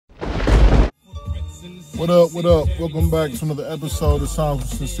What up, what up? Welcome back to another episode of Sounds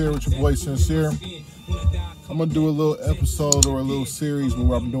Sincere with your boy Sincere. I'm going to do a little episode or a little series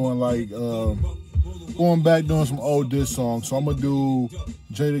where I'm doing like, going back doing some old diss songs. So I'm going to do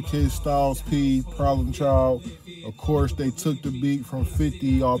Jadakiss, Styles P, Problem Child. Of course, they took the beat from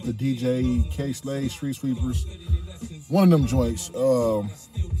 50 off the DJ K-Slade, Street Sweepers. One of them joints. You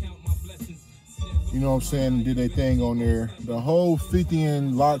know what I'm saying? Did their thing on there. The whole 50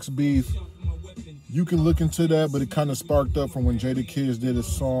 and Locks beef, you can look into that, but it kind of sparked up from when Jadakiss did a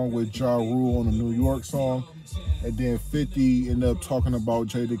song with Ja Rule on the New York song. And then 50 ended up talking about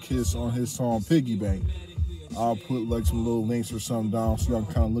Jadakiss on his song Piggy Bank. I'll put like some little links or something down so y'all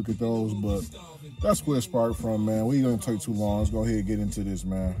can kind of look at those, but that's where it sparked from, man. We ain't gonna take too long. Let's go ahead and get into this,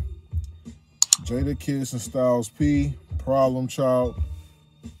 man. Jadakiss and Styles P, Problem Child.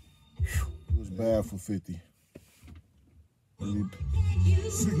 Whew, it was bad for 50. Load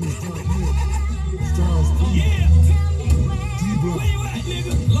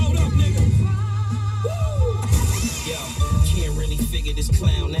up, nigga. Yo, can't really figure this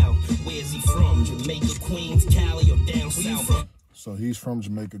clown out. Where's he from? Jamaica, Queens, Cali, or down south? So he's from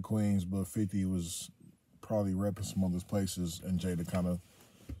Jamaica, Queens, but 50 was probably repping some other places, and Jada kind of,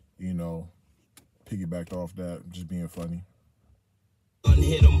 you know, piggybacked off that, just being funny.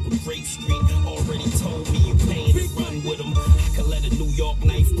 Hit him, Grape Street already told me you paying to run with him. I could let a New York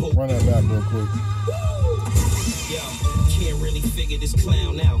knife poke. Run that back real quick. Yo, can't really figure this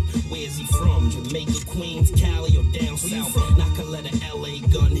clown out. Where's he from? Jamaica, Queens, Cali, or down south? I could let a LA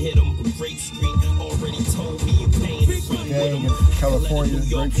gun hit him, Grape Street already told me you paying to run with him. California, New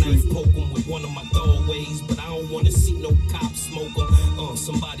York knife poke him with one of my doorways, but I don't want to see no cop smoke him.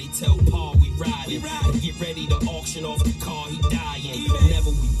 Somebody tell Paul we riding. Get ready to auction off the car he dying. Whenever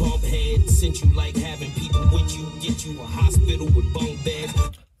we bump heads, since you like having people with you, get you a hospital with bunk beds.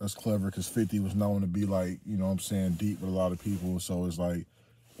 That's clever because 50 was known to be like, you know what I'm saying, deep with a lot of people. So it's like,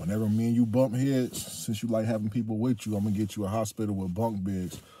 whenever me and you bump heads, since you like having people with you, I'm going to get you a hospital with bunk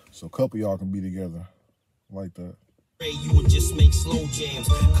beds so a couple y'all can be together. Like that. You would just make slow jams.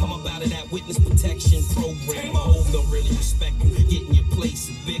 Come up out of that witness protection program. My hope don't really respect you. Get in your place.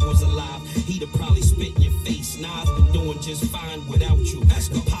 If Big was alive, he'd have probably spit in your face. Nas been doing just fine without you.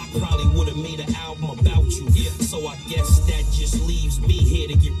 And Pac probably would have made an album about you. So I guess that just leaves me here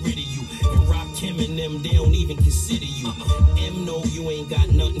to get rid of you. And Rock Kim and them, they don't even consider you. M know you ain't got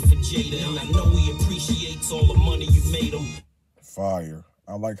nothing for Jada. And I know he appreciates all the money you made him. Fire.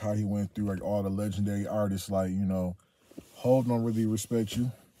 I like how he went through like all the legendary artists, like, you know, Hov don't really respect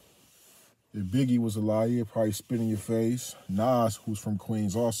you. If Biggie was alive, he'd probably spit in your face. Nas, who's from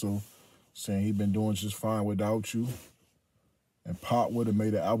Queens, also saying he been doing just fine without you. And Pop would have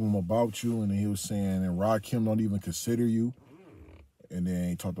made an album about you, and then he was saying, and Rakim don't even consider you. And then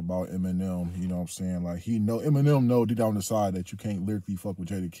he talked about Eminem, you know what I'm saying? Like, Eminem know deep down the side that you can't lyrically fuck with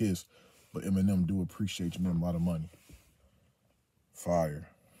Jadakiss, but Eminem do appreciate you, a lot of money. Fire.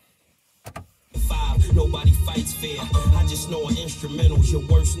 Nobody fights fair. I just know an instrumental's your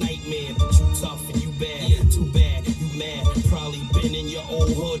worst nightmare. But you tough and you bad. Too bad, you mad. Probably been in your old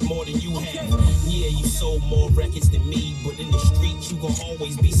hood more than you have. Yeah, you sold more records than me, but in the streets you gon'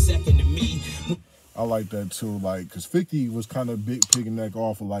 always be second to me. I like that too, like, cause 50 was kind of big picking neck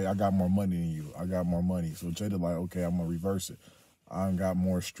off of like, I got more money than you. I got more money. So Jada like, okay, I'm gonna reverse it. I got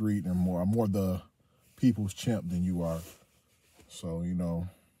more street and I'm more the people's champ than you are. So, you know,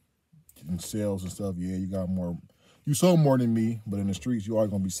 in sales and stuff, yeah, you got more. You sold more than me, but in the streets, you are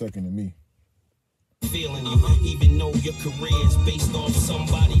gonna be second to me. Feeling you, even though your career is based off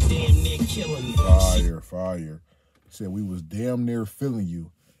somebody damn near killing you. Fire. Said we was damn near feeling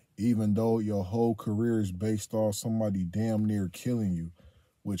you, even though your whole career is based off somebody damn near killing you,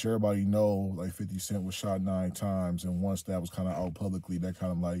 which everybody know, like 50 Cent was shot 9 times, and once that was kind of out publicly, that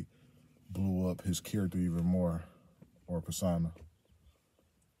kind of like blew up his character even more, or persona.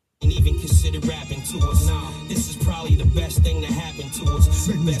 And even consider rapping to us. This is probably the best thing that happened to us.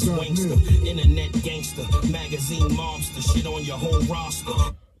 The best wankster, internet gangster, magazine mobster, shit on your whole roster.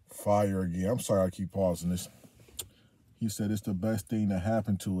 Fire again. I'm sorry I keep pausing this. He said it's the best thing that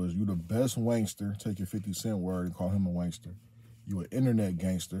happened to us. You the best wankster, take your 50 Cent word and call him a wankster. You an internet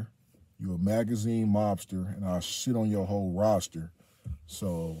gangster. You a magazine mobster, and I'll shit on your whole roster.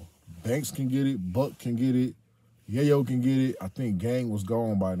 So Banks can get it, Buck can get it, Yayo can get it. I think Gang was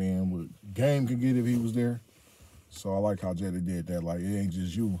gone by then, but Game can get it if he was there. So I like how Jada did that. Like, it ain't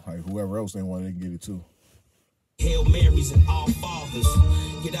just you. Like, whoever else they want, they can get it too. Hail Marys and all fathers.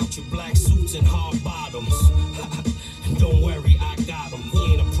 Get out your black suits and hard bottoms. Don't worry, I got him.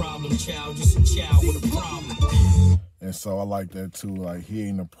 He ain't a problem child, just a child with a problem. And so I like that too. Like, he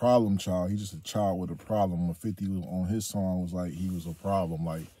ain't a problem child. He's just a child with a problem. When 50 was on his song was like, he was a problem.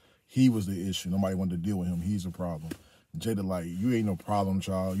 Like, he was the issue. Nobody wanted to deal with him. He's a problem. Jada like, you ain't no problem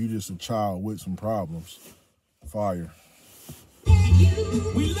child. You just a child with some problems. Fire. We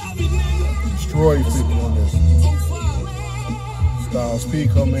love it, nigga. Destroy 50 on this. Styles P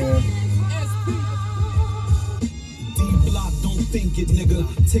come in. D-Block, don't think it, nigga.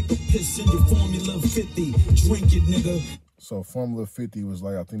 Take a piss in your Formula 50. Drink it, nigga. So Formula 50 was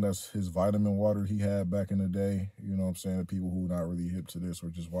like, I think that's his vitamin water he had back in the day. You know what I'm saying? The people who not really hip to this or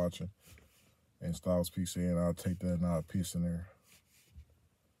just watching. And Styles P saying, I'll take that and I'll piss in there.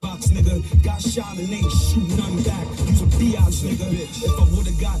 Box, nigga, got shot and ain't shoot none back. Use a biatch, nigga. If I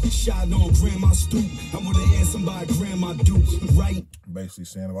would've got shot on Grandma's stoop, I would've had somebody Grandma Duke, right? Basically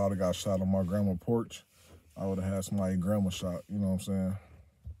saying, if I would've got shot on my grandma's porch, I would've had somebody grandma shot. You know what I'm saying?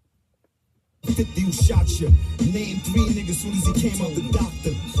 50 who shot you. Name 3 niggas soon as he came out the doctor.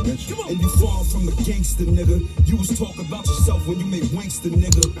 And you fall from a gangster, nigga. You was talking about yourself when you made wankster,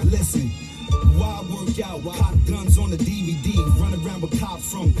 nigga. Listen, why work out? Cop guns on the DVD. Run around with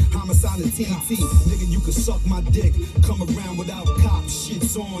cops from homicide and TNT. Nigga, you can suck my dick. Come around without cops.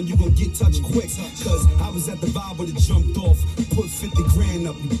 Shit's on, you gon' get touched quick. Cause I was at the vibe when it jumped off. Put 50 grand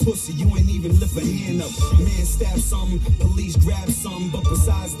up, you pussy. You ain't even lift a hand up. Man stabbed something, police grabbed something. But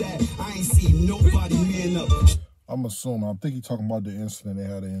besides that, I ain't see nobody man up. I'm assuming, I think he's talking about the incident. They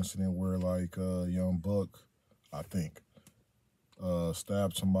had an incident where like Young Buck, I think,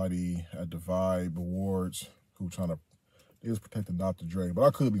 stabbed somebody at the Vibe Awards who they was protecting Dr. Dre. But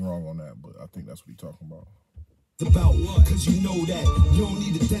I could be wrong on that, but I think that's what he's talking about. About what? Cause you know that you don't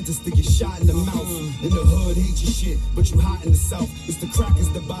need a dentist to get shot in the mouth. In the hood, hate your shit, but you hot in the south. It's the crackers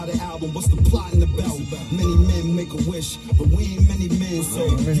that buy the album. What's the plot in the belt? Many men make a wish, but we ain't many men, so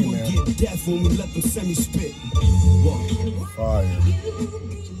you will get death when we let them semi-spit. Fire.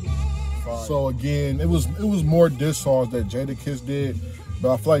 So again, it was more diss songs that Jadakiss did,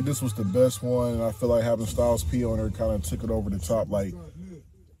 but I feel like this was the best one. And I feel like having Styles P on there kind of took it over the top. Like,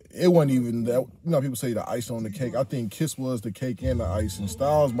 it wasn't even that, you know, people say the ice on the cake. I think Kiss was the cake and the ice, and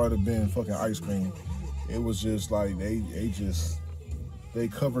Styles might have been fucking ice cream. It was just like, they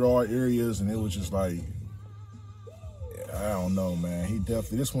covered all areas, and it was just like, I don't know, man.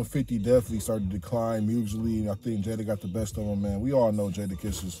 This one 50 definitely started to decline musically, and I think Jada got the best of him, man. We all know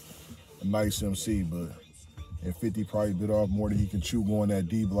Jadakiss is a nice MC, but and 50 probably bit off more than he can chew going that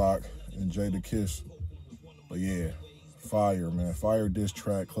D-Block and Jadakiss. But yeah. Fire, man. Fire diss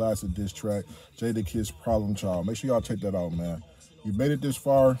track, classic diss track, Jadakiss Problem Child. Make sure y'all check that out, man. You made it this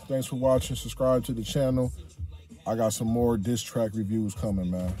far. Thanks for watching. Subscribe to the channel. I got some more diss track reviews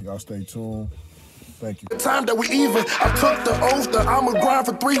coming, man. Y'all stay tuned. Thank you. The time that we even, I took the oath that I'ma grind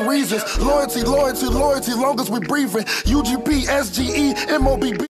for 3 reasons. Loyalty, loyalty, loyalty, long as we breathing. UGP, SGE, MOBB.